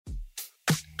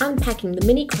unpacking the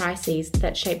mini crises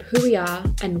that shape who we are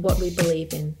and what we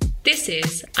believe in. This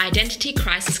is Identity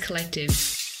Crisis Collective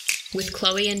with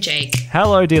Chloe and Jake.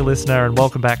 Hello, dear listener, and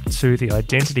welcome back to the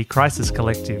Identity Crisis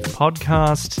Collective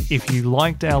podcast. If you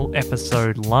liked our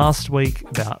episode last week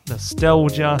about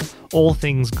nostalgia, all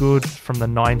things good from the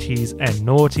 90s and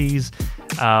noughties,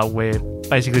 we're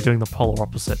basically doing the polar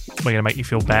opposite. We're going to make you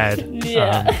feel bad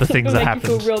for things that happened.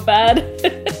 Make you feel real bad.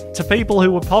 To people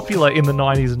who were popular in the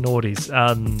 90s and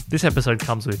noughties, this episode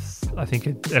comes with, I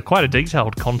think, quite a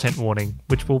detailed content warning,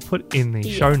 which we'll put in the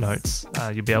show notes.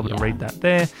 You'll be able to read that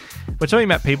there. We're talking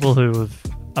about people who have,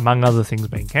 among other things,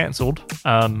 been cancelled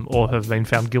or have been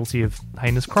found guilty of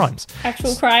heinous crimes.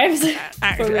 Actual crimes?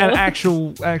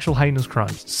 Actual heinous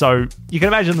crimes. So you can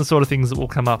imagine the sort of things that will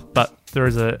come up, but there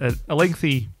is a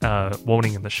lengthy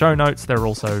warning in the show notes. There are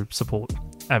also support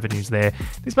avenues there.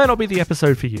 This may not be the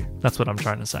episode for you. That's what I'm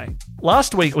trying to say.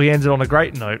 Last week we ended on a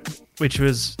great note, which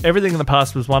was everything in the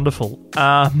past was wonderful.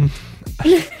 And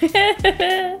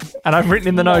I've written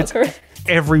in the notes,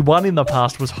 everyone in the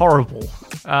past was horrible.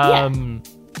 Why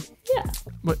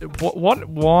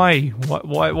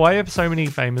are so many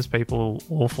famous people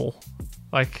awful?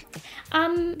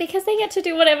 Because they get to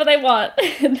do whatever they want.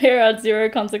 There are zero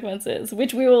consequences,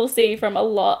 which we will see from a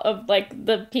lot of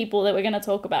the people that we're going to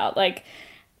talk about.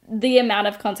 The amount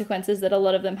of consequences that a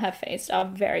lot of them have faced are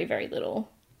very, very little.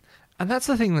 And that's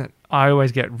the thing that I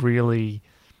always get really,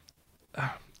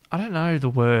 I don't know the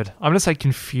word. I'm going to say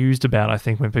confused about, I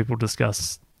think, when people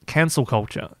discuss cancel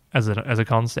culture as a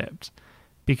concept.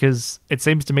 Because it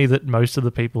seems to me that most of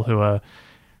the people who are,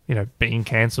 being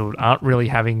cancelled aren't really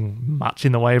having much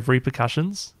in the way of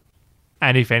repercussions.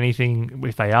 And if anything,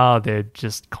 if they are, they're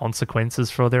just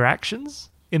consequences for their actions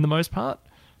in the most part.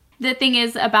 The thing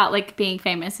is about being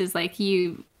famous is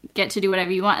you get to do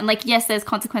whatever you want. And yes, there's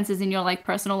consequences in your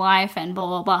personal life and blah,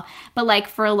 blah, blah. But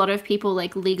for a lot of people,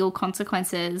 legal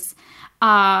consequences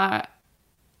are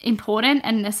important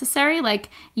and necessary.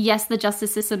 Yes, the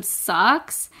justice system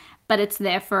sucks, but it's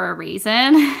there for a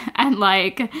reason. And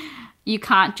you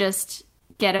can't just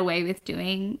get away with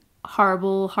doing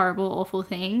horrible, horrible, awful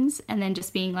things and then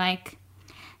just being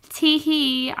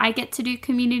tee-hee, I get to do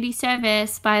community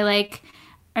service by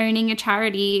owning a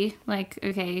charity.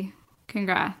 Okay,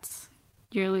 congrats.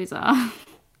 You're a loser.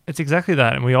 It's exactly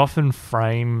that. And we often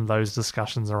frame those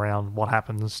discussions around what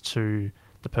happens to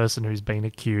the person who's been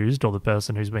accused or the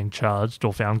person who's been charged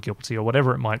or found guilty or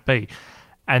whatever it might be.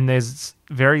 And there's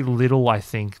very little, I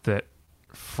think, that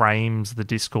frames the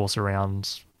discourse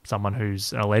around someone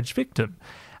who's an alleged victim.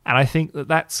 And I think that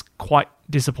that's quite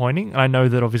disappointing. And I know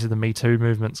that obviously the Me Too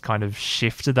movement's kind of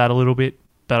shifted that a little bit,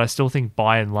 but I still think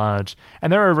by and large,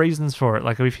 and there are reasons for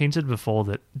it. We've hinted before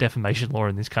that defamation law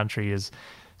in this country is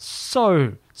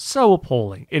so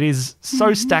appalling. It is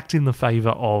so stacked in the favour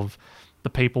of the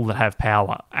people that have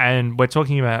power. And we're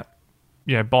talking about,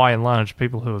 by and large,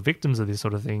 people who are victims of this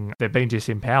sort of thing, they've been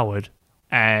disempowered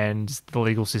and the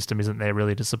legal system isn't there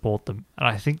really to support them. And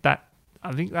I think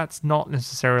that's not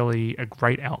necessarily a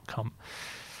great outcome.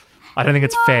 I don't think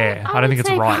it's fair. I don't think it's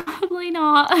right. Probably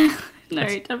not. No,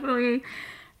 definitely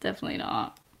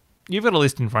not. You've got a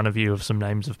list in front of you of some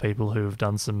names of people who have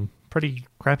done some pretty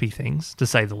crappy things, to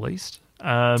say the least.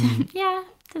 Yeah,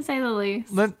 to say the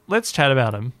least. Let's chat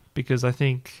about them, because I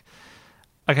think...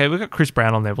 Okay, we've got Chris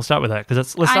Brown on there. We'll start with that,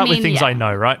 because let's start with things I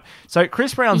know, right? So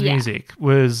Chris Brown's music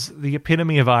was the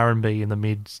epitome of R&B in the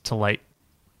mid to late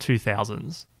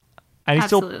 2000s. And he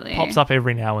still pops up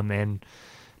every now and then.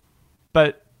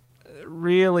 But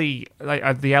really,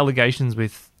 the allegations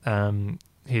with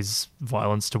his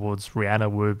violence towards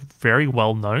Rihanna were very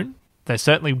well known. They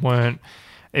certainly weren't.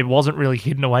 It wasn't really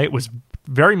hidden away. It was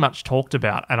very much talked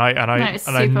about, and I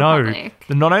know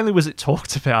that not only was it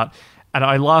talked about, and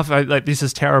I laugh this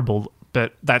is terrible,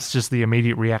 but that's just the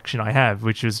immediate reaction I have,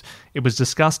 which is it was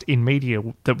discussed in media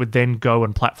that would then go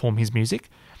and platform his music.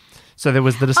 So there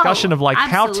was the discussion of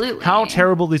how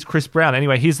terrible is Chris Brown?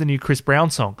 Anyway, here's the new Chris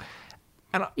Brown song.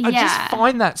 And I just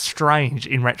find that strange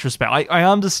in retrospect. I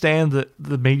understand that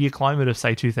the media climate of,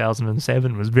 say,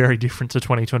 2007 was very different to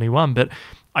 2021, but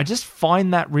I just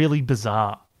find that really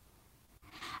bizarre.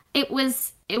 It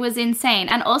was insane.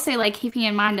 And also, keeping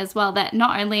in mind as well that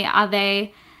not only are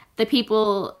they the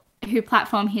people who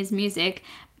platform his music,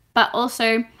 but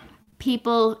also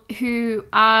people who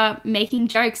are making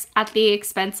jokes at the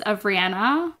expense of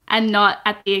Rihanna and not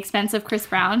at the expense of Chris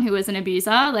Brown, who is an abuser.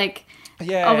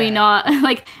 Are we not?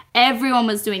 Everyone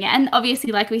was doing it. And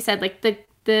obviously, like we said,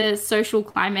 the social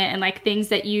climate and things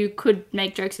that you could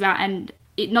make jokes about, and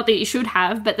not that you should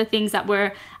have, but the things that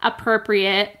were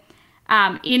appropriate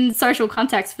in social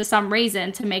context for some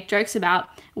reason to make jokes about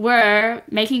were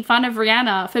making fun of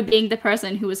Rihanna for being the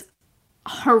person who was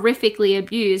horrifically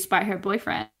abused by her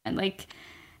boyfriend. And like,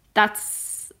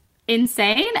 that's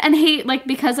insane. And he, like,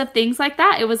 because of things like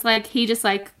that, it was like he just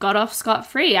like got off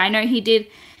scot-free. I know he did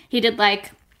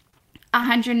like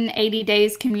 180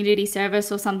 days community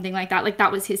service or something like that. Like,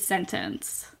 that was his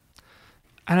sentence.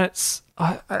 And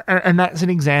and that's an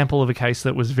example of a case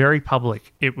that was very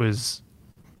public. It was,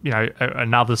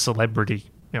 another celebrity,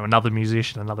 another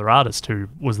musician, another artist who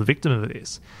was the victim of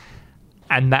this.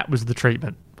 And that was the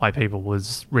treatment by people,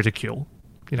 was ridicule,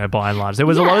 by and large. There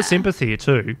was a lot of sympathy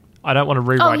too. I don't want to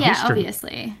rewrite history.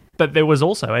 Obviously. But there was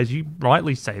also, as you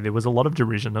rightly say, there was a lot of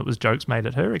derision that was jokes made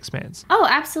at her expense. Oh,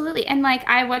 absolutely. And like,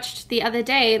 I watched the other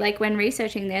day, like when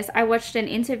researching this, I watched an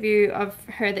interview of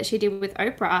her that she did with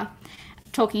Oprah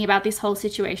talking about this whole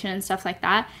situation and stuff like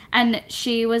that. And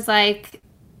she was like,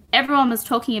 everyone was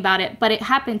talking about it, but it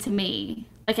happened to me.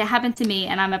 Like, it happened to me,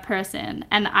 and I'm a person,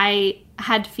 and I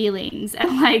had feelings,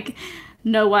 and like,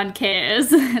 no one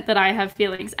cares that I have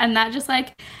feelings. And that just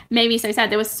like made me so sad.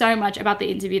 There was so much about the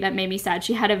interview that made me sad.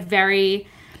 She had a very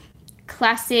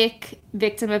classic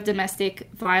victim of domestic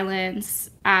violence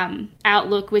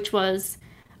outlook, which was,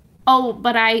 oh,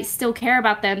 but I still care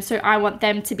about them, so I want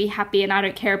them to be happy, and I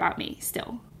don't care about me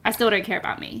still. I still don't care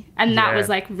about me. And that was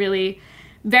like really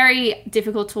very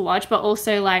difficult to watch, but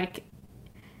also like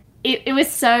it was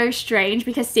so strange,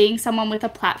 because seeing someone with a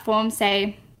platform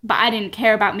say, but I didn't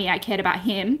care about me, I cared about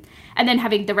him, and then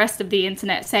having the rest of the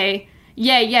internet say,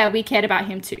 yeah, we cared about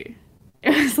him too.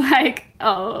 It was like,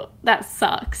 oh, that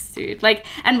sucks, dude. Like,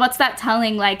 and what's that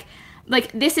telling? Like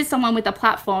this is someone with a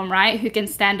platform, right, who can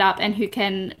stand up and who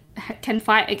can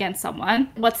fight against someone.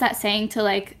 What's that saying to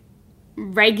like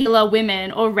regular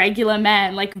women or regular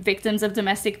men, like victims of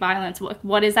domestic violence?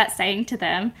 What is that saying to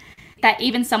them? That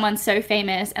even someone so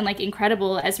famous and like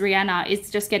incredible as Rihanna is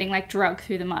just getting like dragged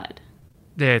through the mud.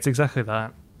 Yeah, it's exactly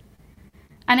that.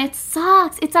 And it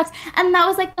sucks. It sucks. And that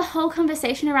was like the whole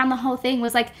conversation around the whole thing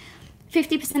was like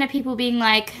 50% of people being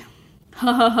like,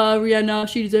 ha ha ha, Rihanna,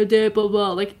 she deserved it, blah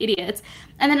blah, like idiots.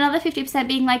 And then another 50%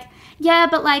 being like, yeah,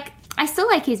 but like, I still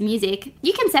like his music.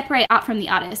 You can separate art from the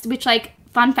artist, which like,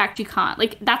 fun fact, you can't.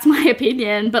 Like, that's my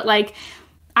opinion, but like,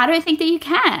 I don't think that you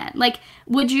can. Like,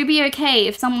 would you be okay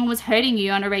if someone was hurting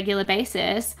you on a regular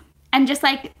basis and just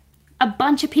like a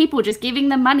bunch of people just giving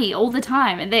them money all the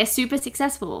time and they're super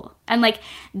successful and like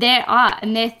their art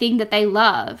and their thing that they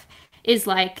love is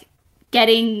like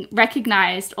getting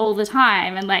recognized all the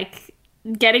time and like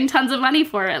getting tons of money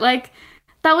for it? Like,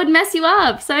 that would mess you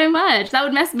up so much. That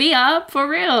would mess me up for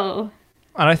real.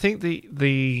 And I think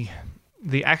the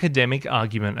academic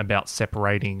argument about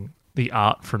separating the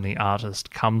art from the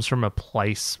artist comes from a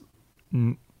place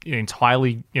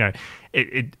entirely,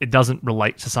 it doesn't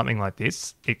relate to something like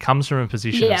this. It comes from a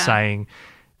position of saying,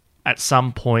 at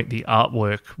some point, the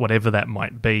artwork, whatever that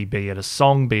might be it a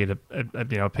song, be it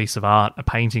a piece of art, a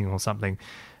painting or something,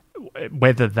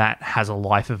 whether that has a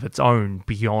life of its own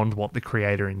beyond what the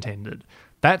creator intended.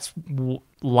 That's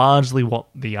largely what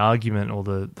the argument or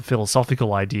the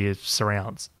philosophical idea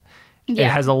surrounds. Yeah.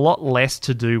 It has a lot less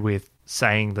to do with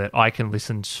saying that I can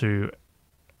listen to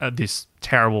this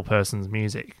terrible person's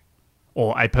music,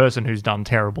 or a person who's done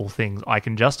terrible things. I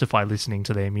can justify listening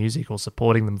to their music or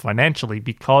supporting them financially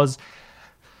because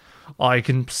I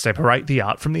can separate the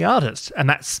art from the artist. And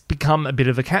that's become a bit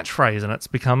of a catchphrase, and it's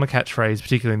become a catchphrase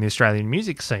particularly in the Australian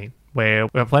music scene, where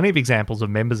we have plenty of examples of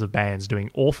members of bands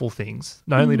doing awful things,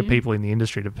 not only to people in the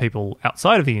industry, to people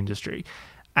outside of the industry,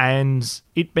 and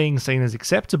it being seen as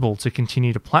acceptable to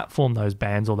continue to platform those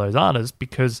bands or those artists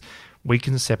because we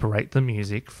can separate the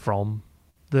music from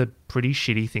the pretty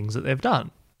shitty things that they've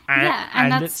done.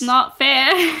 And that's not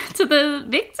fair to the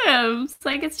victims.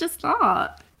 Like, it's just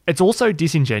not. It's also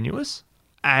disingenuous,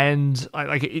 and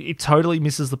it totally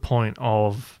misses the point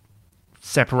of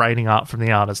separating art from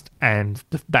the artist and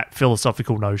that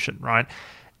philosophical notion, right?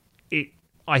 It,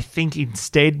 I think,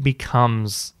 instead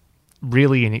becomes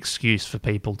really an excuse for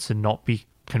people to not be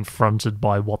confronted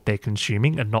by what they're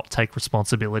consuming and not take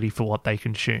responsibility for what they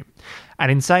consume.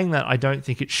 And in saying that, I don't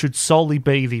think it should solely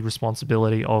be the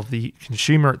responsibility of the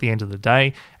consumer at the end of the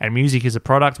day. And music is a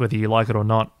product, whether you like it or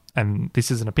not. And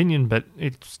this is an opinion, but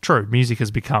it's true. Music has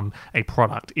become a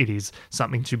product. It is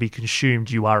something to be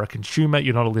consumed. You are a consumer.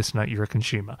 You're not a listener. You're a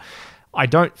consumer. I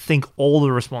don't think all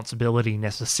the responsibility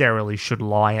necessarily should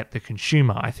lie at the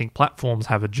consumer. I think platforms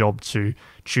have a job to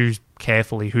choose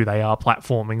carefully who they are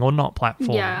platforming or not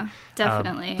platforming. Yeah,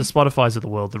 definitely. The Spotifys of the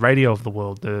world, the radio of the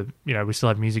world, we still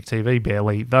have Music TV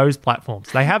barely. Those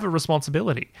platforms, they have a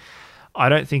responsibility. I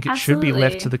don't think it should be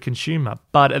left to the consumer.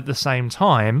 But at the same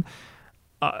time,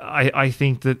 I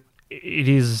think that it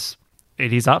is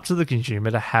up to the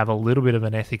consumer to have a little bit of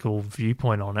an ethical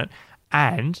viewpoint on it.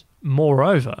 And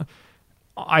moreover,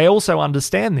 I also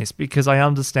understand this because I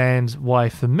understand why,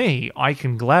 for me, I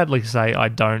can gladly say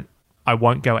I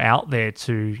won't go out there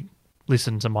to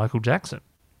listen to Michael Jackson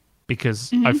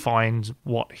because I find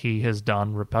what he has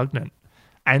done repugnant.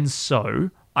 And so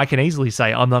I can easily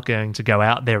say I'm not going to go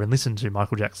out there and listen to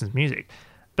Michael Jackson's music.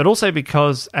 But also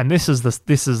because, and this is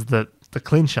the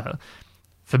clincher,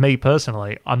 for me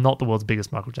personally, I'm not the world's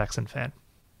biggest Michael Jackson fan.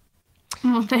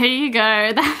 Well, there you go.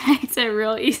 That makes it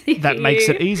real easy for That you. makes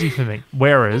it easy for me.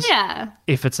 Whereas, yeah.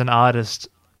 if it's an artist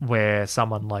where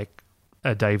someone like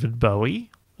a David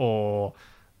Bowie or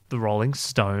the Rolling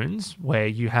Stones, where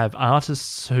you have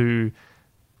artists who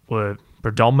were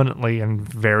predominantly and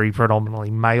very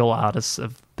predominantly male artists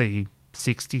of the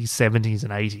 60s, 70s,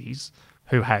 and 80s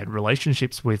who had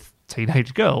relationships with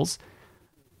teenage girls,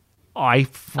 I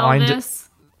find Elvis.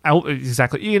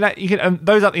 Exactly. You can, and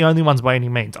those aren't the only ones by any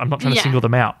means. I'm not trying to single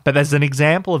them out. But there's an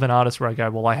example of an artist where I go,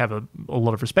 well, I have a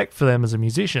lot of respect for them as a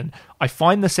musician. I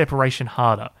find the separation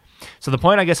harder. So the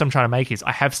point I guess I'm trying to make is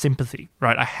I have sympathy,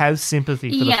 right? I have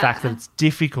sympathy for the fact that it's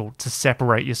difficult to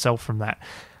separate yourself from that.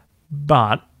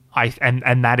 But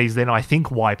and that is then I think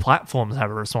why platforms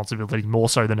have a responsibility more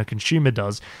so than a consumer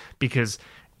does, because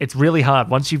it's really hard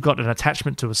once you've got an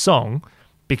attachment to a song.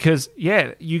 Because,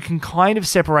 you can kind of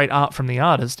separate art from the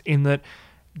artist in that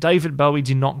David Bowie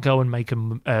did not go and make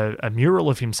a mural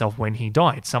of himself when he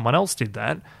died. Someone else did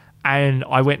that. And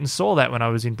I went and saw that when I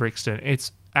was in Brixton.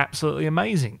 It's absolutely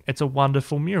amazing. It's a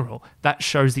wonderful mural. That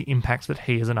shows the impact that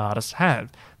he as an artist had.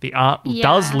 The art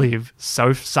does live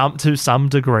to some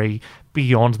degree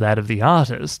beyond that of the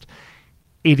artist.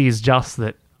 It is just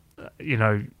that,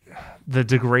 the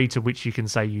degree to which you can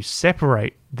say you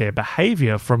separate their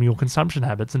behavior from your consumption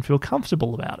habits and feel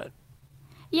comfortable about it.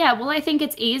 Yeah, well, I think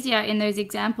it's easier in those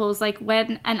examples, like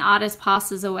when an artist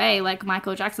passes away, like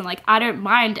Michael Jackson, like I don't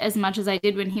mind as much as I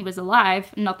did when he was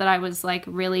alive. Not that I was like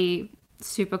really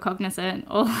super cognizant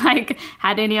or like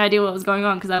had any idea what was going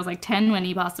on because I was like 10 when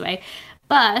he passed away.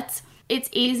 But it's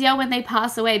easier when they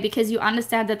pass away because you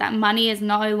understand that money is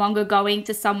no longer going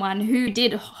to someone who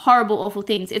did horrible, awful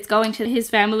things. It's going to his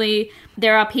family.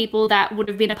 There are people that would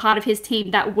have been a part of his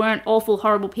team that weren't awful,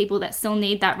 horrible people that still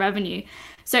need that revenue.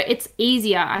 So it's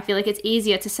easier. I feel like it's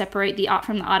easier to separate the art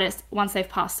from the artist once they've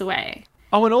passed away.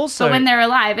 Oh, and also... But when they're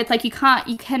alive, it's like you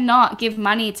cannot give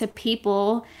money to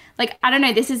people. Like, I don't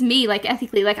know, this is me, like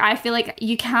ethically. Like, I feel like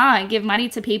you can't give money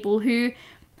to people who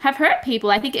have hurt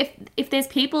people. I think if there's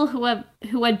people who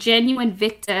are genuine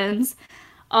victims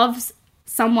of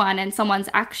someone and someone's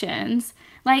actions,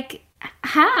 like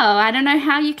how? I don't know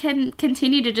how you can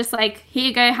continue to just like, here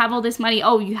you go, have all this money.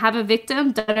 Oh, you have a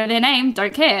victim, don't know their name,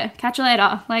 don't care. Catch you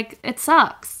later. Like, it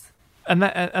sucks. And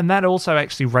that also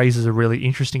actually raises a really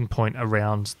interesting point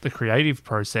around the creative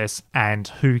process and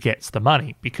who gets the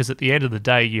money. Because at the end of the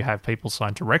day, you have people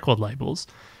signed to record labels.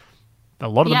 A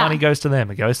lot of the money goes to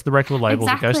them. It goes to the record labels.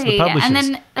 Exactly. It goes to the publishers. And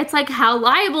then it's like, how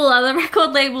liable are the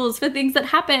record labels for things that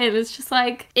happen? It's just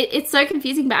like, it's so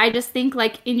confusing. But I just think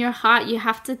like in your heart, you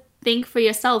have to think for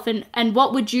yourself. And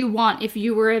what would you want if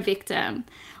you were a victim?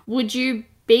 Would you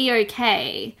be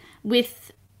okay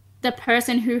with the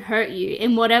person who hurt you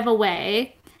in whatever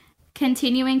way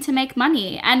continuing to make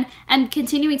money and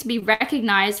continuing to be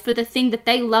recognized for the thing that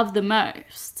they love the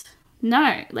most?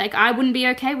 No, like I wouldn't be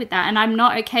okay with that. And I'm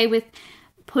not okay with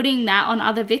putting that on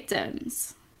other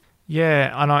victims.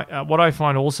 Yeah, and what I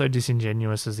find also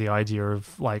disingenuous is the idea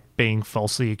of like being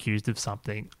falsely accused of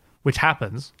something, which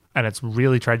happens, and it's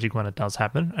really tragic when it does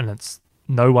happen, and it's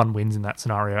no one wins in that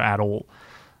scenario at all.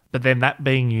 But then that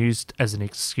being used as an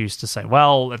excuse to say,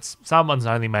 well, it's someone's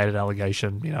only made an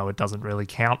allegation, it doesn't really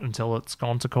count until it's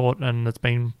gone to court and it's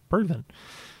been proven.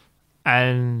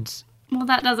 And well,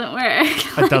 that doesn't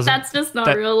work. That's just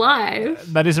not real life.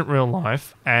 That isn't real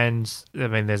life. And I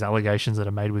mean, there's allegations that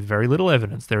are made with very little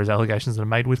evidence. There is allegations that are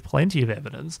made with plenty of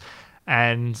evidence.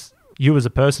 And you as a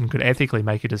person could ethically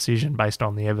make a decision based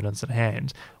on the evidence at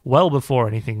hand well before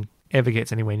anything ever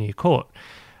gets anywhere near court.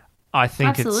 I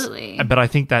think Absolutely. But I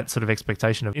think that sort of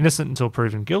expectation of innocent until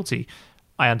proven guilty,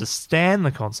 I understand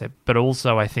the concept, but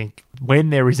also I think when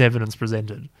there is evidence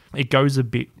presented, it goes a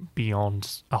bit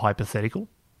beyond a hypothetical.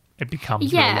 It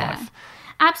becomes real life.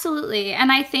 Absolutely.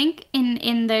 And I think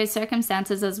in those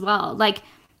circumstances as well, like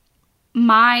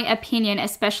my opinion,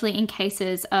 especially in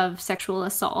cases of sexual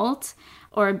assault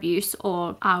or abuse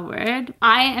or R word,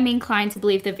 I am inclined to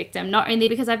believe the victim, not only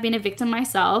because I've been a victim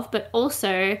myself, but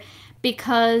also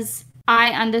because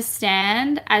I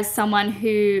understand as someone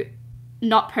who,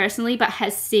 not personally, but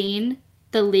has seen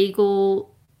the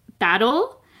legal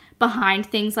battle behind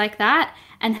things like that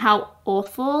and how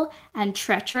awful and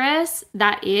treacherous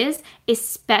that is,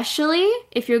 especially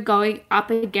if you're going up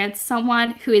against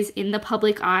someone who is in the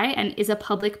public eye and is a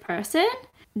public person.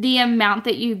 The amount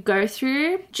that you go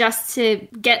through just to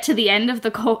get to the end of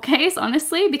the court case,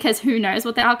 honestly, because who knows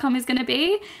what the outcome is going to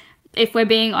be. If we're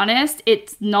being honest,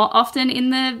 it's not often in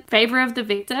the favor of the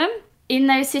victim. In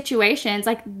those situations,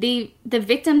 like the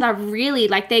victims are really,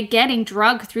 like, they're getting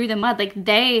dragged through the mud. Like,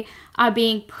 they are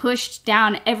being pushed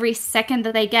down every second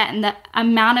that they get, and the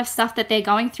amount of stuff that they're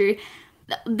going through,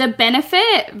 the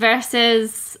benefit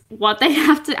versus what they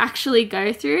have to actually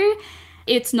go through,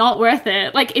 it's not worth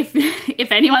it. Like,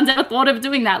 if anyone's ever thought of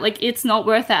doing that, like, it's not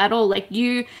worth it at all. Like,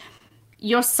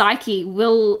 your psyche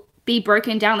will be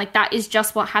broken down. Like, that is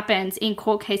just what happens in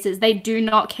court cases. They do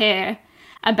not care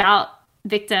about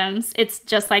victims. It's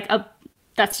just like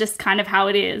that's just kind of how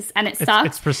it is, and it sucks.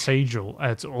 It's procedural.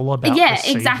 It's all about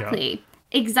procedure.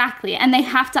 Exactly. And they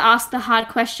have to ask the hard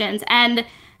questions, and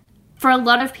for a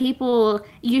lot of people,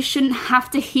 you shouldn't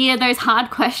have to hear those hard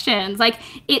questions. Like,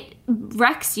 it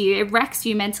wrecks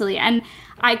you mentally, and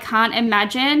I can't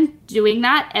imagine doing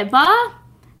that ever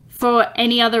for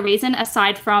any other reason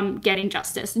aside from getting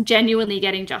justice, genuinely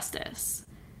getting justice.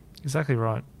 Exactly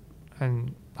right.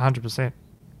 And 100%.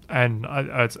 And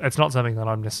it's not something that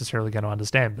I'm necessarily going to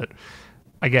understand, but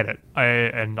I get it.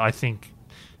 I think,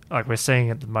 like we're seeing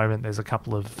at the moment, there's a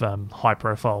couple of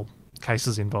high-profile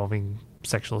cases involving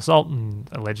sexual assault and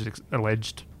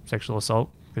alleged sexual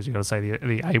assault, because you've got to say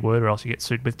the A word or else you get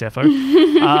sued with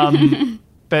defo.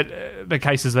 But the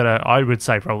cases that are, I would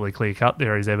say, probably clear-cut,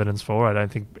 there is evidence for. I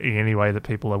don't think in any way that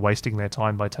people are wasting their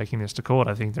time by taking this to court.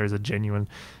 I think there is a genuine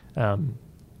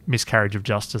miscarriage of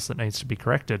justice that needs to be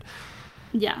corrected.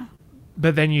 Yeah.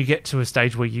 But then you get to a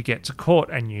stage where you get to court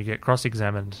and you get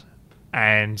cross-examined,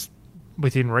 and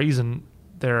within reason,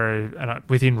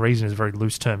 within reason is a very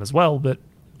loose term as well, but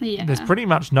there's pretty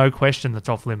much no question that's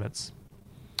off limits.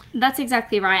 That's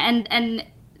exactly right. And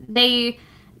they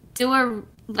do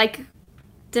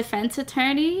defense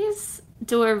attorneys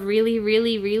do a really,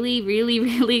 really, really, really,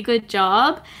 really good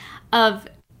job of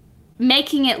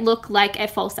making it look like a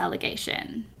false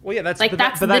allegation. Well, yeah, that's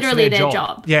literally their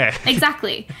job. Yeah,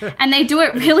 exactly. And they do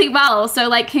it really well. So,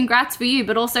 like, congrats for you,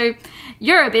 but also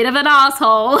you're a bit of an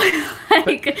asshole.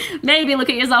 Maybe look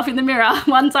at yourself in the mirror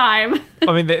one time.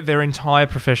 I mean, their entire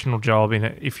professional job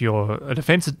if you're a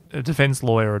defense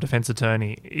lawyer or a defense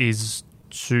attorney is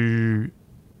to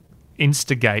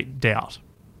instigate doubt.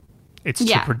 It's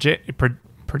to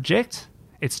project.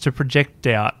 It's to project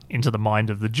doubt into the mind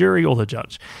of the jury or the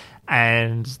judge,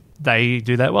 and they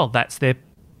do that well. That's their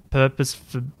purpose.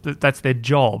 That's their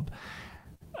job.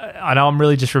 I know I'm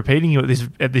really just repeating you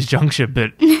at this juncture,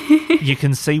 but you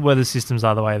can see where the systems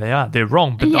are the way they are. They're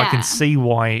wrong, but I can see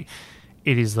why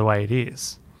it is the way it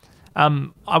is. I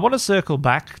want to circle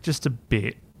back just a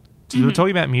bit. We were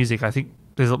talking about music. I think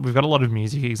we've got a lot of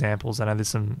music examples. I know there's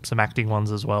some acting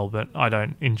ones as well, but I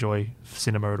don't enjoy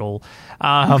cinema at all.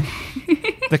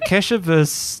 The Kesha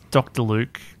versus Dr.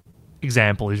 Luke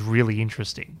example is really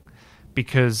interesting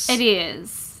because it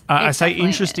is. I say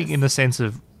interesting in the sense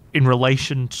of in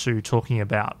relation to talking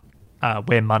about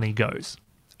where money goes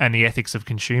and the ethics of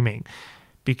consuming,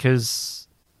 because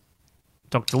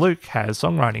Dr. Luke has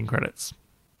songwriting credits.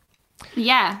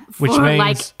 Yeah, which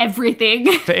means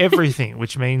everything. For everything,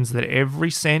 which means that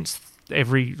every cent,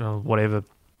 whatever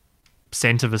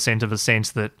cent of a cent of a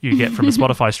cent that you get from a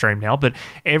Spotify stream now, but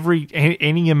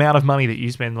any amount of money that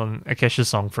you spend on a Kesha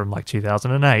song from like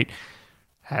 2008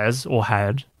 has or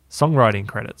had songwriting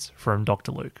credits from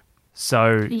Dr. Luke.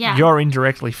 So you're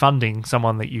indirectly funding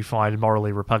someone that you find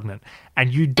morally repugnant,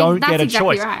 and you don't get a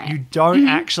choice. Right. You don't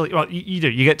actually. Well, you do.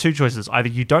 You get two choices: either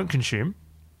you don't consume,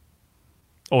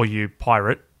 or you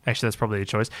pirate. Actually, that's probably a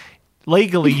choice.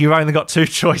 Legally, you've only got two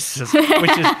choices,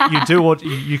 which is you do or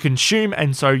you consume,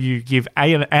 and so you give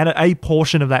a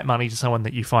portion of that money to someone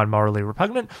that you find morally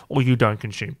repugnant, or you don't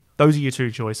consume. Those are your two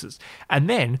choices. And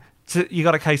then you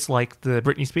got a case like the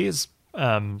Britney Spears.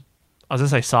 I was going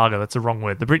to say saga. That's the wrong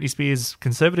word. The Britney Spears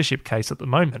conservatorship case at the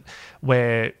moment,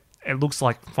 where it looks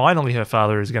like finally her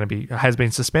father has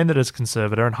been suspended as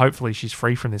conservator, and hopefully she's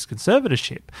free from this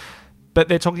conservatorship. But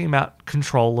they're talking about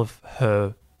control of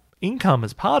her income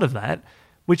as part of that,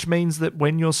 which means that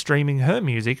when you're streaming her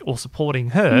music or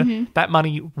supporting her, that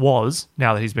money was,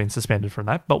 now that he's been suspended from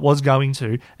that, but was going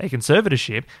to a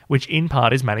conservatorship, which in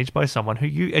part is managed by someone who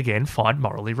you, again, find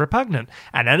morally repugnant.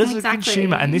 And as a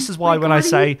consumer, and this is why when I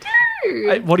say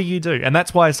What do you do? And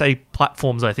that's why I say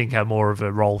platforms, I think, have more of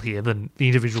a role here than the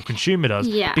individual consumer does.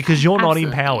 Yeah, because you're not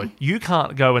absolutely. empowered. You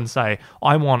can't go and say,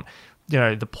 I want,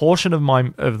 the portion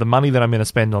of the money that I'm going to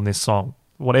spend on this song,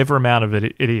 whatever amount of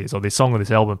it is, or this song or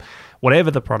this album, whatever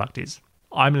the product is,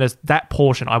 that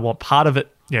portion, I want part of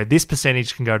it, this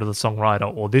percentage can go to the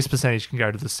songwriter or this percentage can go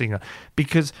to the singer,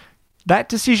 because that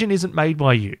decision isn't made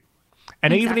by you.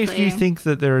 And Exactly. even if you think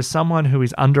that there is someone who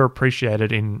is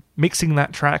underappreciated in mixing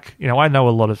that track, I know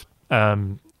a lot of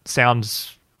sound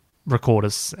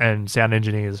recorders and sound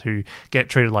engineers who get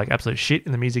treated like absolute shit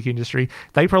in the music industry.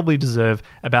 They probably deserve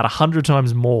about 100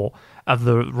 times more of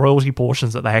the royalty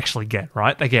portions that they actually get,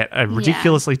 right? They get a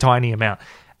ridiculously tiny amount.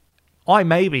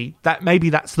 Maybe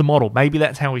that's the model. Maybe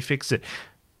that's how we fix it.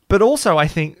 But also, I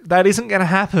think that isn't going to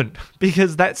happen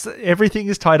because everything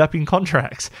is tied up in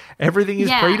contracts. Everything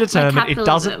is predetermined. Like it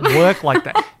doesn't work like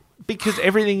that because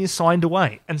everything is signed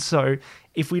away. And so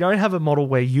if we don't have a model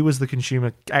where you as the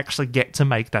consumer actually get to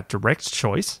make that direct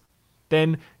choice,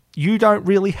 then you don't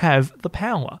really have the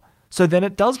power. So then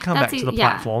it does come back to the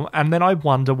platform. And then I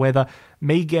wonder whether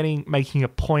making a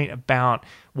point about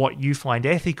what you find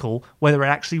ethical, whether it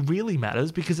actually really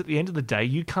matters, because at the end of the day,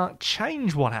 you can't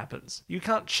change what happens. You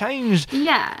can't change.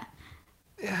 Yeah.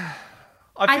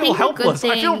 I feel helpless.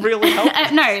 I feel really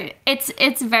helpless. No,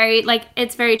 it's very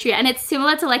true. And it's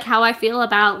similar to like how I feel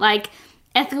about like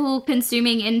ethical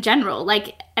consuming in general,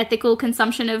 like ethical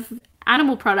consumption of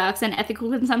animal products and ethical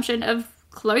consumption of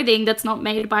clothing that's not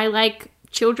made by like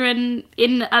children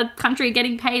in a country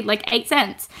getting paid like 8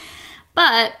 cents.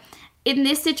 But in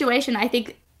this situation, I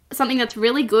think something that's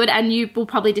really good, and you will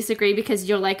probably disagree because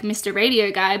you're like Mr.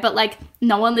 Radio guy, but like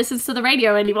no one listens to the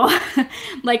radio anymore.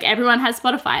 Like everyone has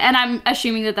Spotify, and I'm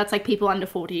assuming that that's like people under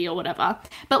 40 or whatever.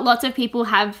 But lots of people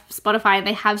have Spotify and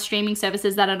they have streaming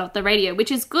services that are not the radio, which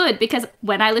is good because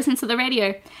when I listen to the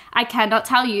radio, I cannot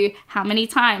tell you how many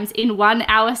times in 1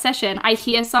 hour session I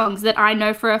hear songs that I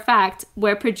know for a fact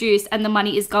were produced and the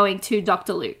money is going to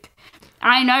Dr. Luke.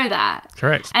 I know that.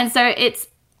 Correct. And so it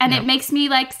makes me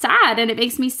like sad and it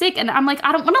makes me sick. And I'm like,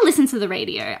 I don't want to listen to the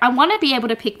radio. I want to be able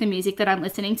to pick the music that I'm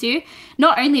listening to.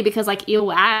 Not only because like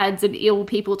ill ads and ill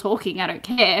people talking, I don't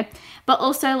care. But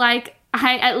also like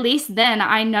at least then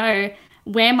I know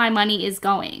where my money is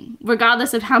going.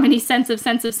 Regardless of how many cents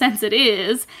it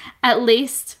is, at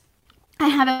least I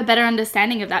have a better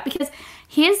understanding of that. Because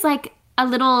here's like a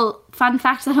little fun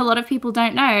fact that a lot of people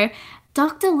don't know.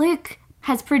 Dr. Luke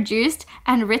has produced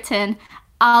and written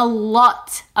a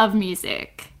lot of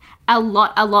music. A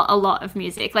lot of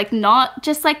music. Like not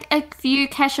just like a few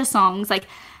Kesha songs, like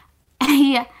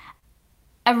a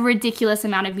ridiculous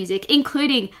amount of music,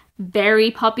 including very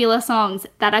popular songs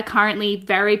that are currently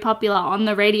very popular on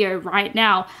the radio right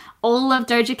now. All of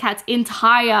Doja Cat's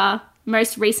entire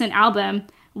most recent album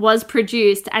was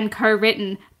produced and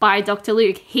co-written by Dr.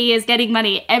 Luke. He is getting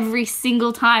money every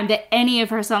single time that any of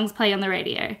her songs play on the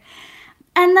radio.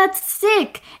 And that's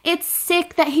sick. It's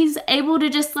sick that he's able to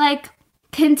just like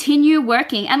continue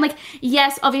working. And like,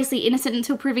 yes, obviously innocent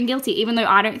until proven guilty, even though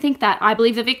I don't think that. I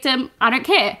believe the victim. I don't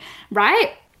care.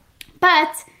 Right?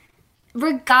 But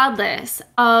regardless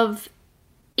of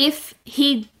if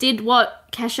he did what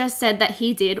Kesha said that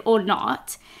he did or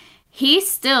not, he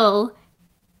still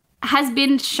has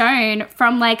been shown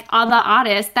from like other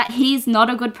artists that he's not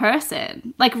a good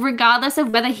person. Like regardless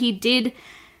of whether he did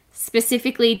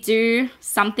specifically do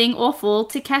something awful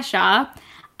to Kesha,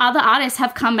 other artists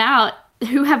have come out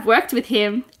who have worked with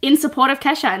him in support of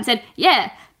Kesha and said,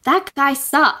 yeah, that guy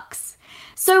sucks.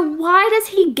 So why does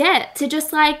he get to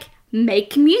just like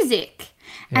make music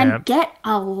and get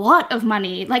a lot of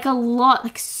money? Like a lot,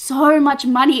 like so much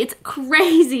money. It's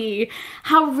crazy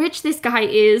how rich this guy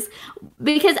is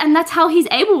and that's how he's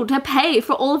able to pay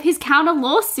for all of his counter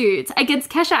lawsuits against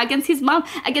Kesha, against his mum,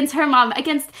 against her mum,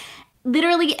 against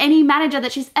literally any manager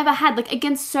that she's ever had, like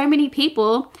against so many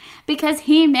people, because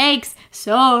he makes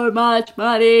so much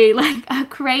money, like a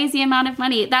crazy amount of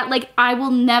money that like I will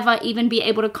never even be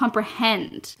able to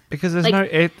comprehend. Because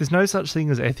there's no such thing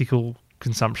as ethical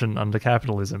consumption under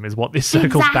capitalism is what this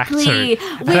circles back to.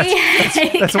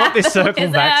 That's what this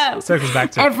circles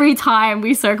back to. Every time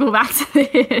we circle back to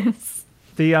this.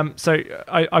 So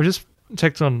I just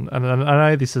checked on, and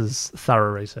I know this is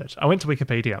thorough research. I went to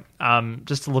Wikipedia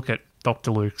just to look at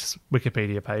Dr. Luke's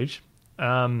Wikipedia page.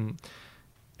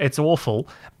 It's awful,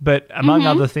 but among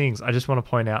other things, I just want to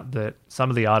point out that some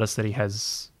of the artists that he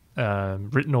has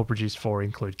written or produced for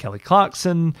include Kelly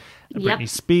Clarkson, Britney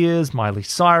Spears, Miley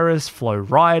Cyrus, Flo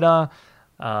Rida,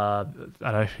 I don't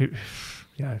know who,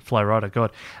 Flo Rida,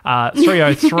 God,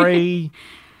 303,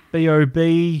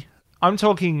 B.O.B., I'm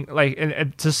talking like,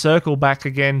 and to circle back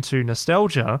again to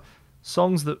nostalgia,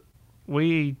 songs that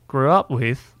we grew up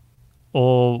with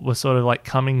or were sort of like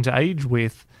coming to age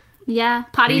with. Yeah,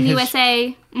 Party in the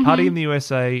USA. Mm-hmm. Party in the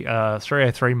USA,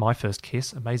 303, My First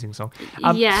Kiss, amazing song.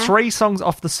 Yeah. 3 songs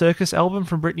off the Circus album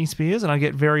from Britney Spears, and I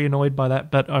get very annoyed by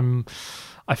that, but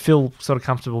I feel sort of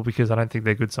comfortable because I don't think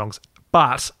they're good songs.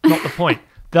 But not the point.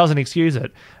 Doesn't excuse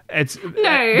it.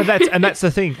 No. But that's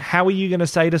the thing. How are you going to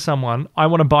say to someone, I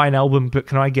want to buy an album, but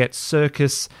can I get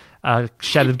Circus,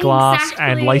 Shattered Glass,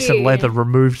 and Lace and Leather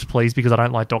removed, please, because I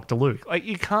don't like Dr. Luke? Like,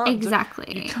 you can't.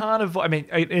 Exactly. You can't avoid. I mean,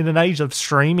 in an age of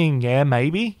streaming, yeah,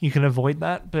 maybe you can avoid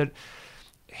that, but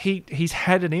he's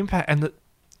had an impact, and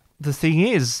the thing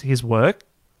is, his work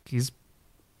is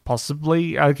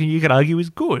possibly you could argue is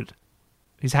good.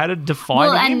 He's had a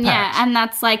defining impact. Yeah, and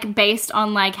that's like based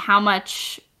on like how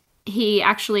much he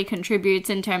actually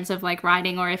contributes in terms of like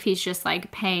writing, or if he's just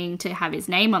like paying to have his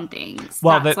name on things.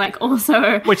 Well, that's like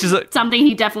also something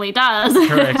he definitely does.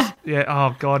 Correct. Yeah.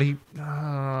 Oh God.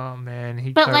 Oh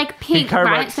man. But like Pink,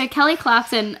 right? So Kelly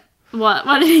Clarkson. What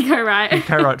did he co-write? He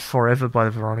co-wrote "Forever" by the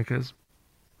Veronicas.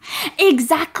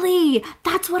 Exactly.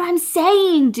 That's what I'm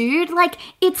saying, dude. Like,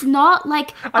 it's not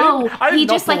like, he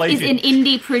just like is an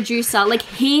indie producer. Like,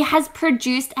 he has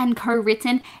produced and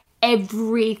co-written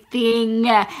everything.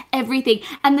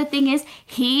 And the thing is,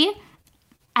 he,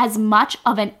 as much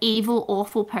of an evil,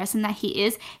 awful person that he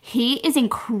is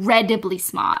incredibly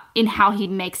smart in how he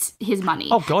makes his money.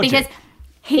 Oh, God, because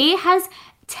he has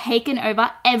taken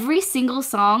over every single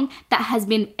song that has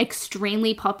been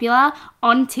extremely popular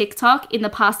on TikTok in the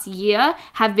past year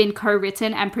have been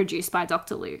co-written and produced by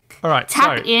Dr. Luke. All right,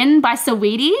 Tap In by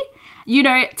Saweetie. You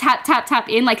know, tap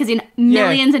in, like, as in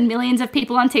millions and millions of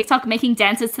people on TikTok making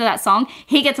dances to that song.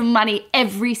 He gets money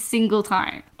every single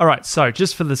time. All right, so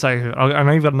just for the sake of, I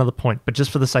know you've got another point, but just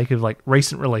for the sake of like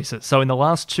recent releases. So in the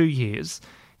last 2 years,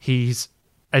 he's,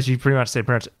 as you pretty much said,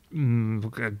 a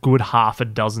good half a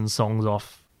dozen songs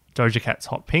off Doja Cat's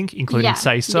Hot Pink, including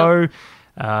Say So.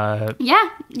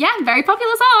 Very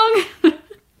popular song.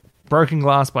 Broken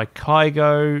Glass by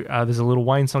Kygo. There's a Lil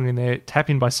Wayne song in there. Tap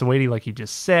In by Saweetie, like you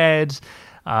just said.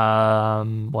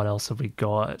 What else have we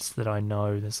got that I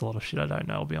know? There's a lot of shit I don't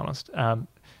know, I'll be honest.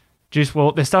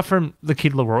 There's stuff from The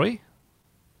Kid Laroi,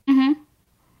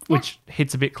 which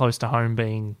hits a bit close to home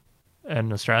being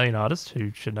an Australian artist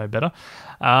who should know better.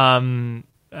 And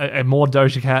more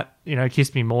Doja Cat,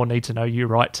 Kiss Me More, Need to Know You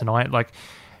Right Tonight. Like,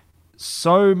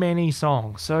 so many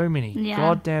songs,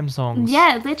 goddamn songs.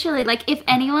 Yeah, literally. Like, if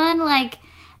anyone, like,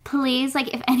 please,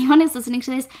 like, if anyone is listening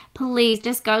to this, please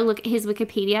just go look at his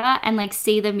Wikipedia and, like,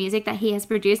 see the music that he has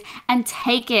produced and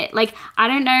take it. Like, I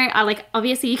don't know, like,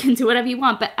 obviously you can do whatever you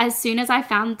want, but as soon as I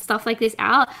found stuff like this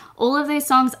out, all of those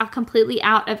songs are completely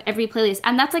out of every playlist.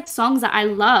 And that's, like, songs that I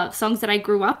love, songs that I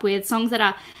grew up with, songs that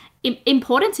are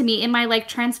important to me in my like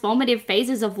transformative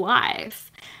phases of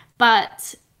life,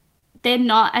 but they're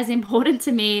not as important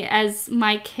to me as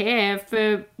my care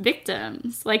for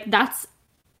victims. Like,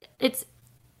 it's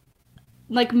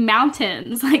like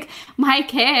mountains. Like, my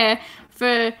care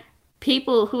for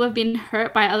people who have been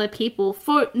hurt by other people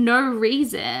for no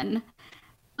reason,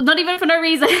 not even for no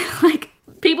reason, like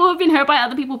people who have been hurt by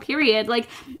other people, period. Like,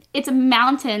 it's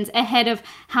mountains ahead of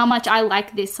how much I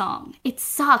like this song. It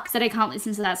sucks that I can't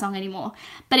listen to that song anymore,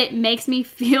 but it makes me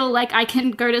feel like I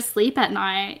can go to sleep at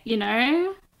night,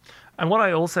 And what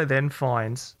I also then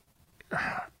find,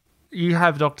 you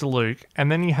have Dr. Luke,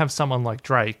 and then you have someone like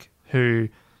Drake, who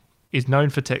is known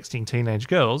for texting teenage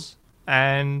girls,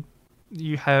 and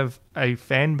you have a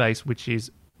fan base which is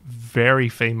very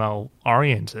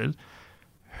female-oriented,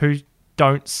 who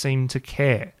don't seem to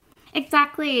care.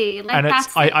 Exactly. Like, and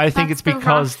I think it's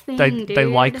because they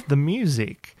like the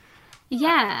music.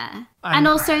 Yeah. And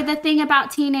also the thing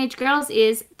about teenage girls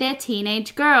is they're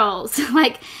teenage girls.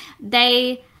 Like,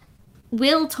 they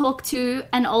will talk to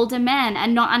an older man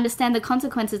and not understand the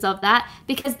consequences of that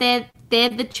because they're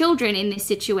the children in this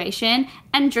situation,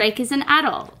 and Drake is an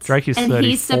adult. Drake is 34? And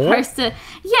he's supposed to,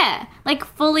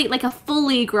 like a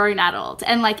fully grown adult,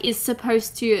 and like is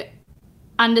supposed to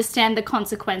understand the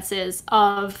consequences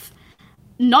of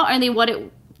not only what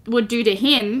it would do to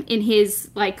him in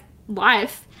his like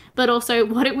life, but also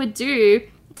what it would do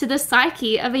to the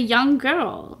psyche of a young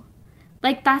girl.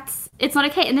 Like, it's not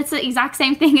okay. And it's the exact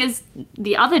same thing as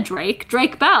the other Drake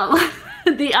Bell.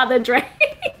 The other Drake.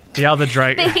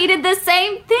 But he did the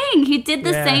same thing. He did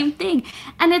the same thing.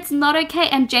 And it's not okay.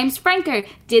 And James Franco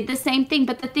did the same thing.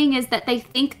 But the thing is that they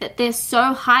think that they're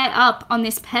so high up on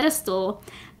this pedestal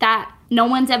that no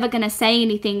one's ever going to say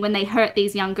anything when they hurt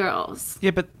these young girls.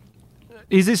 Yeah, but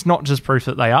is this not just proof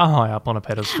that they are high up on a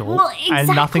pedestal exactly. and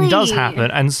nothing does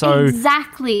happen? And so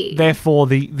therefore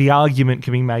the argument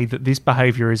can be made that this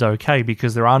behaviour is okay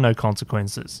because there are no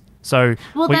consequences. So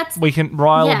we can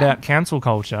rile about cancel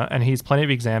culture, and here's plenty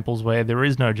of examples where there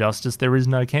is no justice, there is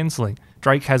no cancelling.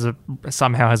 Drake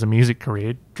somehow has a music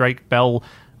career. Drake Bell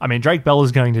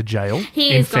is going to jail.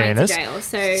 He is going to jail,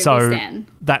 so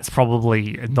that's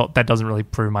probably not. That doesn't really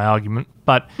prove my argument.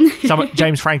 But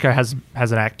James Franco has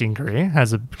an acting career,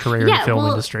 has a career in the film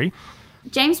industry.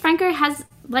 James Franco has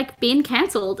been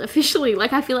cancelled officially.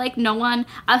 I feel like no one,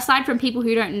 aside from people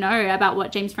who don't know about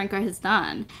what James Franco has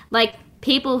done,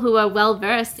 people who are well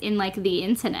versed in the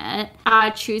internet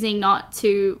are choosing not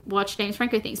to watch James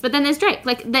Franco things. But then there's Drake.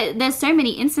 There's so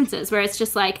many instances where it's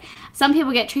just some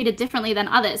people get treated differently than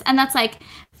others, and that's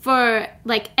for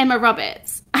Emma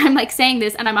Roberts. I'm saying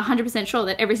this, and I'm 100% sure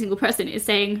that every single person is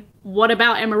saying, "What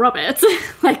about Emma Roberts?"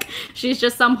 She's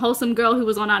just some wholesome girl who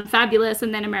was on Unfabulous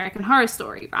and then American Horror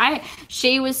Story, right?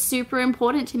 She was super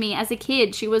important to me as a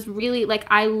kid. She was really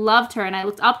I loved her and I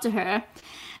looked up to her.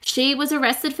 She was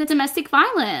arrested for domestic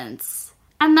violence,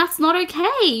 and that's not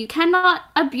okay. You cannot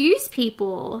abuse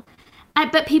people.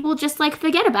 But people just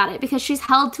forget about it because she's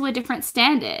held to a different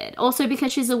standard. Also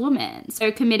because she's a woman.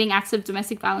 So committing acts of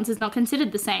domestic violence is not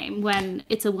considered the same when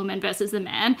it's a woman versus a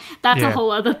man. That's a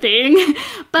whole other thing.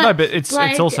 But it's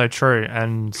also true,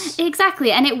 and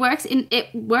exactly, and it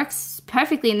works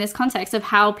perfectly in this context of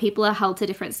how people are held to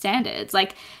different standards.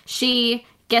 She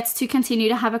gets to continue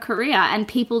to have a career, and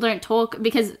people don't talk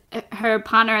because her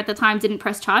partner at the time didn't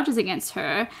press charges against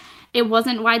her. It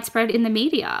wasn't widespread in the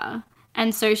media.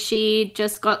 And so she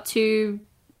just got to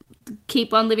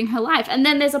keep on living her life. And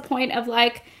then there's a point of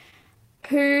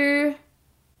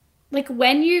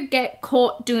when you get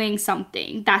caught doing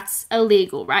something that's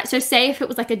illegal, right? So say if it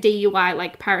was a DUI,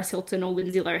 like Paris Hilton or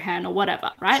Lindsay Lohan or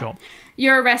whatever, right? Sure.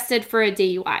 You're arrested for a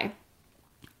DUI.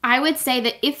 I would say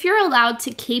that if you're allowed to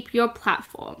keep your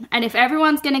platform, and if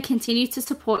everyone's going to continue to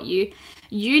support you,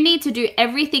 you need to do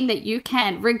everything that you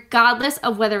can, regardless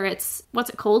of whether it's, what's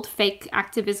it called? Fake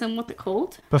activism, what's it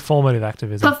called? Performative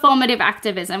activism. Performative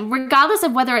activism. Regardless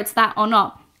of whether it's that or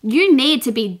not, you need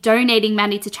to be donating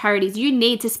money to charities. You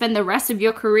need to spend the rest of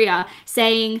your career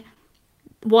saying,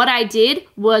 what I did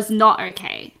was not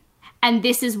okay. And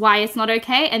this is why it's not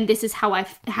okay, and this is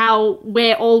how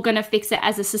we're all going to fix it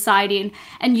as a society,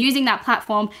 and using that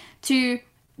platform to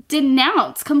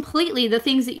denounce completely the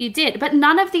things that you did. But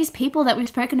none of these people that we've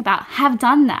spoken about have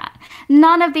done that.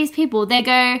 None of these people, they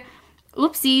go,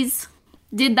 oopsies,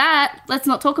 did that, let's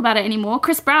not talk about it anymore.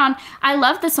 Chris Brown, I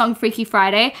love the song Freaky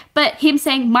Friday, but him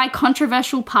saying my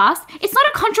controversial past, it's not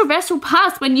a controversial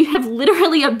past when you have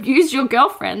literally abused your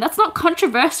girlfriend. That's not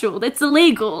controversial, that's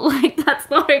illegal. That's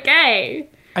not okay.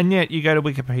 And yet you go to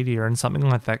Wikipedia and something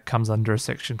like that comes under a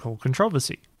section called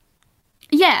controversy.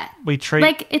 Yeah. We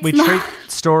treat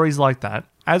stories like that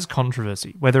as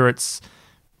controversy. Whether it's,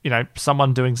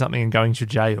 someone doing something and going to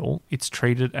jail, it's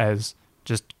treated as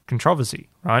just controversy,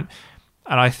 right?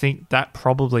 And I think that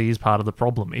probably is part of the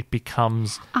problem. It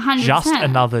becomes 100%. Just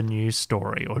another news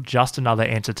story or just another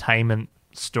entertainment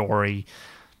story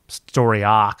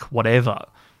arc, whatever,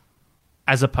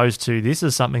 as opposed to this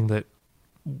is something that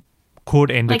could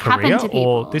end a career,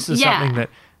 or this is something that,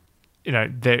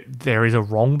 there is a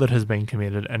wrong that has been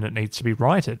committed and it needs to be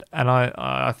righted. And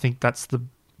I think that's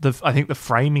I think the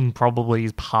framing probably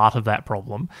is part of that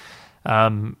problem.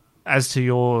 As to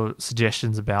your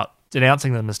suggestions about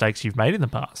denouncing the mistakes you've made in the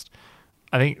past,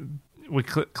 I think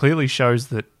it clearly shows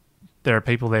that there are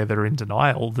people there that are in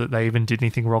denial that they even did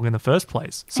anything wrong in the first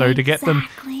place. So to get them...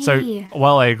 So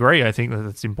while I agree, I think that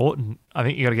it's important, I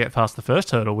think you got to get past the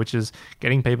first hurdle, which is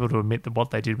getting people to admit that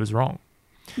what they did was wrong.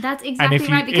 That's exactly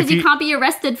right, because you can't be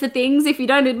arrested for things if you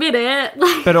don't admit it.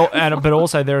 But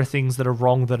also there are things that are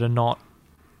wrong that are not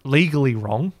legally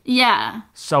wrong. Yeah.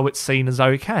 So it's seen as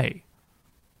okay.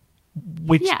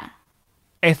 Which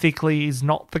ethically is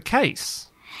not the case.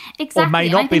 Exactly. Or may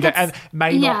not be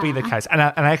not be the case. And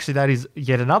actually that is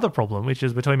yet another problem, which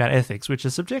is we're talking about ethics, which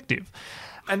is subjective.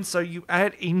 And so you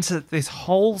add into this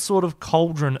whole sort of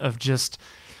cauldron of just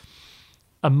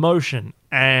emotion,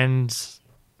 and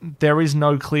there is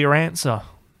no clear answer,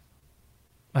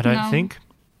 I don't think.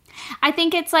 I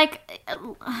think it's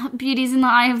beauty's in the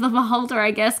eye of the beholder,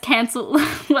 I guess.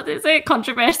 What is it?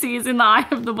 Controversy is in the eye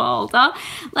of the beholder.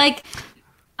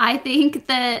 I think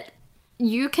that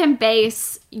you can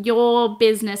base your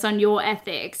business on your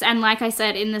ethics. And like I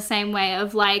said, in the same way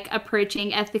of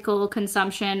approaching ethical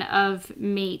consumption of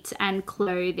meat and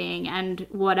clothing and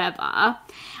whatever,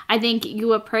 I think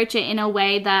you approach it in a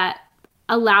way that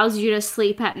allows you to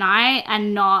sleep at night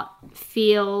and not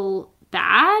feel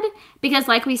bad, because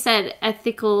like we said,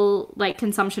 ethical like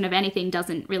consumption of anything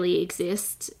doesn't really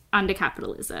exist under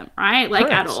capitalism, right? Like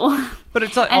Correct. at all. But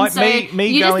it's like, and like so me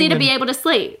you just going need to and, be able to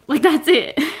sleep. Like that's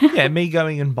it. yeah, me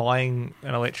going and buying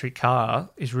an electric car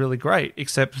is really great,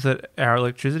 except that our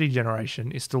electricity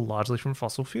generation is still largely from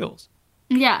fossil fuels.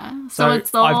 Yeah. So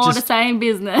it's all the same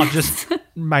business. I've just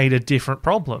made a different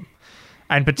problem.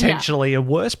 And potentially a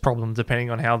worse problem, depending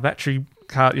on how battery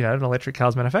car, an electric car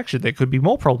is manufactured. There could be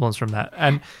more problems from that.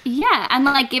 And yeah, and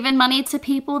like giving money to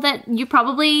people that you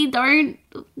probably don't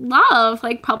love,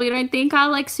 like probably don't think are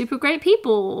like super great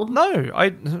people. No,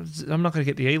 I'm not going to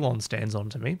get the Elon stands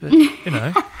onto me, but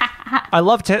I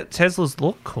love Tesla's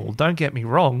look cool. Don't get me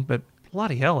wrong, but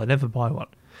bloody hell, I never buy one.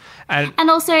 And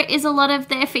also, is a lot of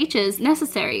their features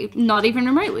necessary? Not even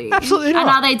remotely. Absolutely not. And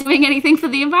are they doing anything for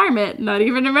the environment? Not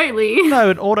even remotely. No,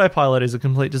 an autopilot is a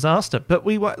complete disaster. But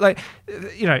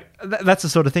that's the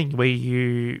sort of thing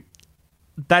where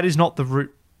that is not the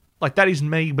route. Like, that is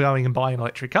me going and buying an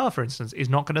electric car, for instance, is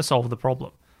not going to solve the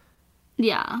problem.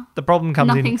 Yeah. The problem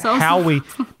comes in how we...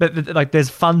 But, there's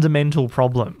fundamental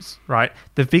problems, right?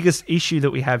 The biggest issue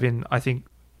that we have in, I think,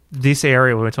 this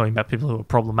area where we're talking about people who are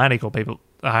problematic or people...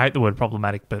 I hate the word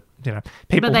problematic, but,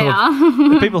 people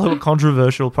who are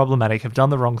controversial, problematic, have done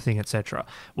the wrong thing, etc.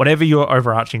 Whatever your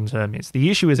overarching term is.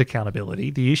 The issue is accountability.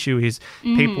 The issue is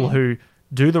people who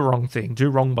do the wrong thing,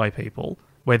 do wrong by people,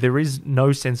 where there is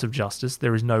no sense of justice,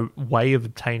 there is no way of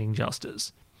obtaining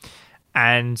justice.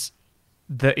 And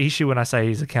the issue when I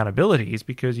say is accountability is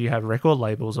because you have record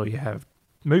labels or you have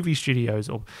movie studios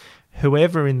or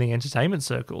whoever in the entertainment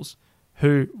circles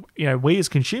who, we as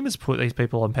consumers put these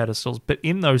people on pedestals, but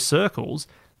in those circles,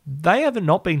 they have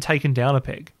not been taken down a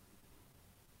peg.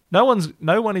 No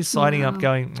one is signing up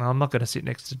going, I'm not going to sit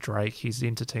next to Drake, he's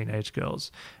into teenage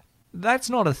girls.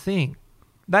 That's not a thing.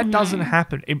 That doesn't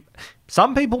happen.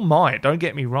 Some people might, don't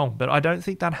get me wrong, but I don't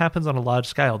think that happens on a large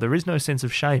scale. There is no sense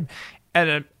of shame.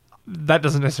 And that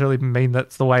doesn't necessarily mean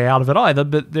that's the way out of it either,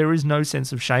 but there is no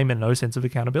sense of shame and no sense of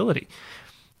accountability.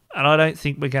 And I don't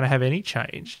think we're going to have any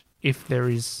change if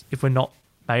we're not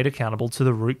made accountable to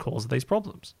the root cause of these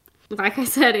problems. Like I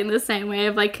said, in the same way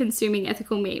of like consuming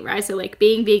ethical meat, right? So like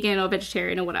being vegan or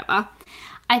vegetarian or whatever.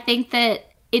 I think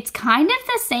that it's kind of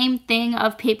the same thing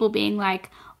of people being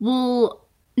like, well,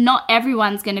 not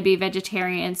everyone's going to be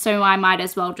vegetarian, so I might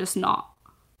as well just not.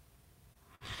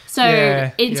 So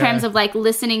in terms of like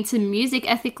listening to music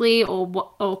ethically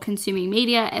or consuming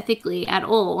media ethically at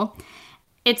all,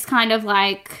 it's kind of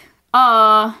like,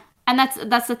 and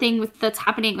that's the thing that's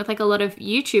happening with like a lot of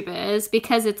YouTubers,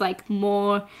 because it's like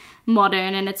more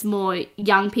modern and it's more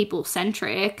young people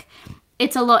centric.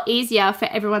 It's a lot easier for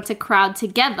everyone to crowd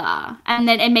together, and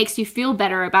then it makes you feel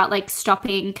better about like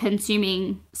stopping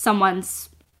consuming someone's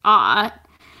art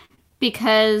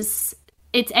because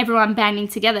it's everyone banding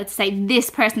together to say this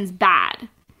person's bad.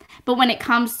 But when it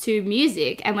comes to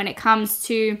music and when it comes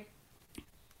to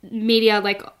media,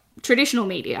 like traditional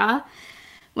media,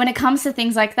 when it comes to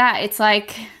things like that, it's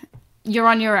like you're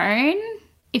on your own.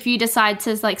 If you decide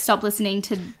to like stop listening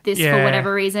to this for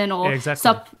whatever reason, or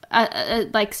stop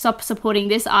supporting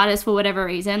this artist for whatever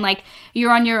reason, like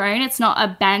you're on your own. It's not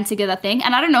a band together thing.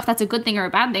 And I don't know if that's a good thing or a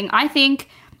bad thing. I think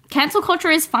cancel culture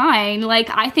is fine. Like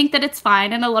I think that it's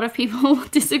fine, and a lot of people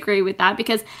disagree with that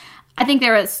because I think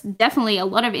there is definitely a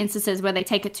lot of instances where they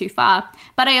take it too far.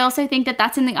 But I also think that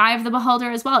that's in the eye of the beholder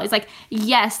as well. It's like,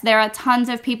 yes, there are tons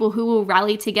of people who will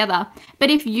rally together. But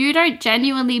if you don't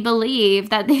genuinely believe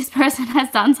that this person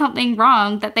has done something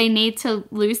wrong that they need to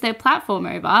lose their platform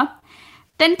over,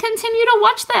 then continue to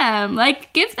watch them.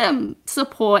 Like, give them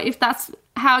support if that's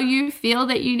how you feel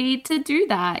that you need to do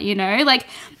that, Like,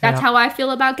 that's how I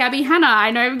feel about Gabby Hanna.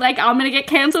 I know, like, I'm going to get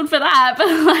cancelled for that.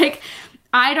 But, like,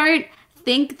 I don't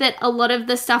think that a lot of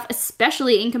the stuff,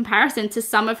 especially in comparison to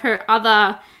some of her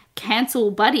other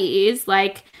cancel buddies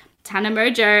like Tana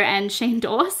Mojo and Shane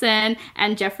Dawson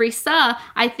and Jeffree Star,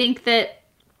 I think that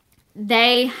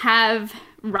they have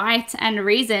right and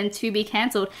reason to be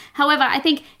cancelled. However, I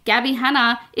think Gabby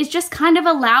Hanna is just kind of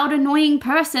a loud, annoying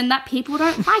person that people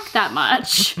don't like that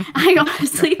much. I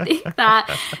honestly think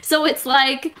that. So it's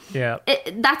like,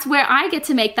 that's where I get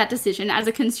to make that decision as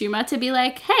a consumer to be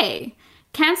like, hey,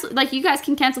 cancel, like you guys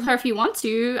can cancel her if you want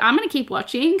to. I'm going to keep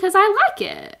watching because I like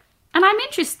it and I'm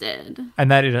interested.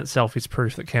 And that in itself is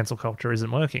proof that cancel culture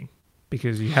isn't working,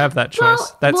 because you have that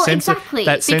choice. Exactly.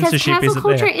 That censorship because cancel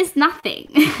culture there. is nothing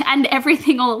and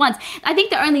everything all at once. I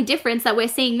think the only difference that we're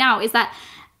seeing now is that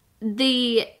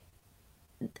the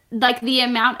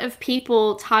amount of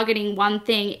people targeting one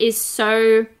thing is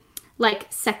so like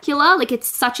secular, like it's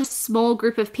such a small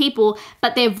group of people,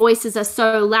 but their voices are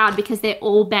so loud because they're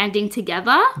all banding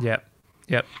together. Yep.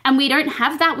 And we don't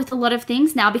have that with a lot of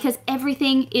things now because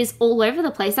everything is all over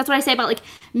the place. That's what I say about like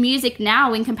music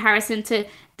now in comparison to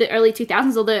the early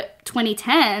 2000s or the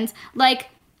 2010s. Like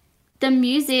the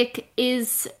music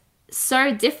is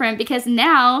so different because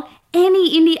now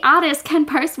any indie artist can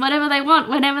post whatever they want,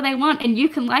 whenever they want, and you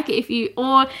can like it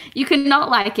or you can not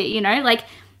like it, you know? Like,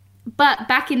 but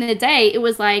back in the day, it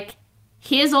was like,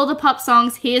 here's all the pop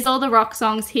songs, here's all the rock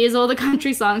songs, here's all the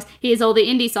country songs, here's all the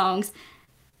indie songs.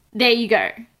 There you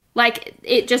go. Like,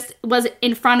 it just was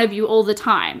in front of you all the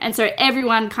time. And so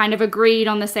everyone kind of agreed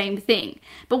on the same thing.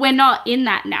 But we're not in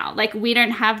that now. Like, we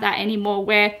don't have that anymore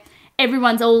where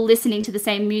everyone's all listening to the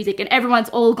same music and everyone's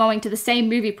all going to the same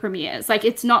movie premieres. Like,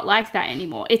 it's not like that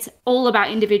anymore. It's all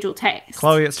about individual taste.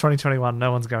 Chloe, it's 2021.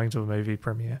 No one's going to a movie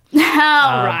premiere. All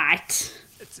right.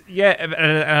 Yeah,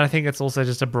 and I think it's also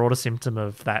just a broader symptom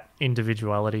of that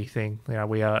individuality thing. You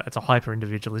know, it's a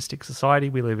hyper-individualistic society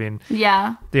we live in.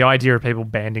 Yeah. The idea of people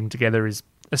banding together is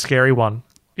a scary one.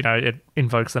 You know, it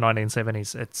invokes the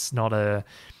 1970s. It's not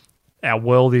our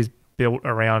world is built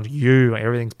around you.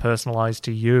 Everything's personalized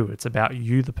to you. It's about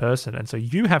you, the person. And so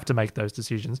you have to make those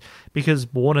decisions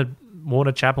because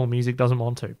Warner Chappell Music doesn't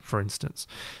want to, for instance.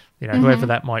 You know, whoever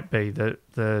that might be.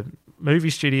 The movie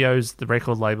studios, the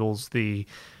record labels, the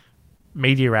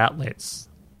media outlets,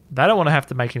 they don't want to have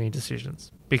to make any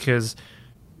decisions because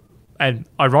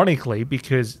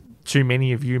too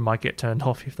many of you might get turned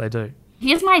off if they do.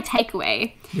 Here's my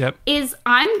takeaway. Yep. Is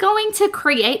I'm going to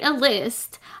create a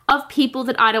list of people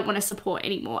that I don't want to support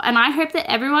anymore. And I hope that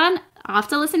everyone,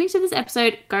 after listening to this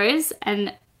episode, goes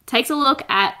and takes a look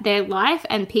at their life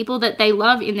and people that they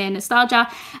love in their nostalgia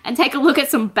and take a look at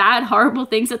some bad, horrible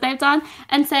things that they've done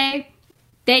and say,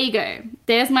 there you go.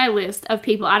 There's my list of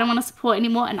people I don't want to support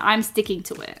anymore and I'm sticking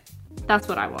to it. That's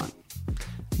what I want.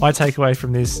 My takeaway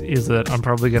from this is that I'm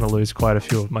probably going to lose quite a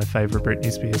few of my favourite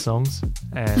Britney Spears songs.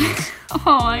 And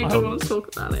I don't want to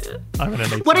talk about it. I'm gonna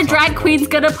need what a drag queen's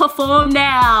going to perform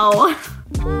now.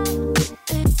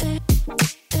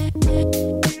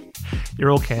 You're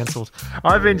all cancelled.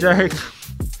 I've been Jake.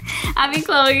 I've been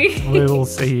Chloe. We will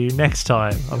see you next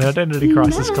time on the Identity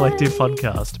Crisis Collective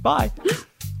podcast. Bye.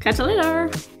 Catch you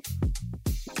later.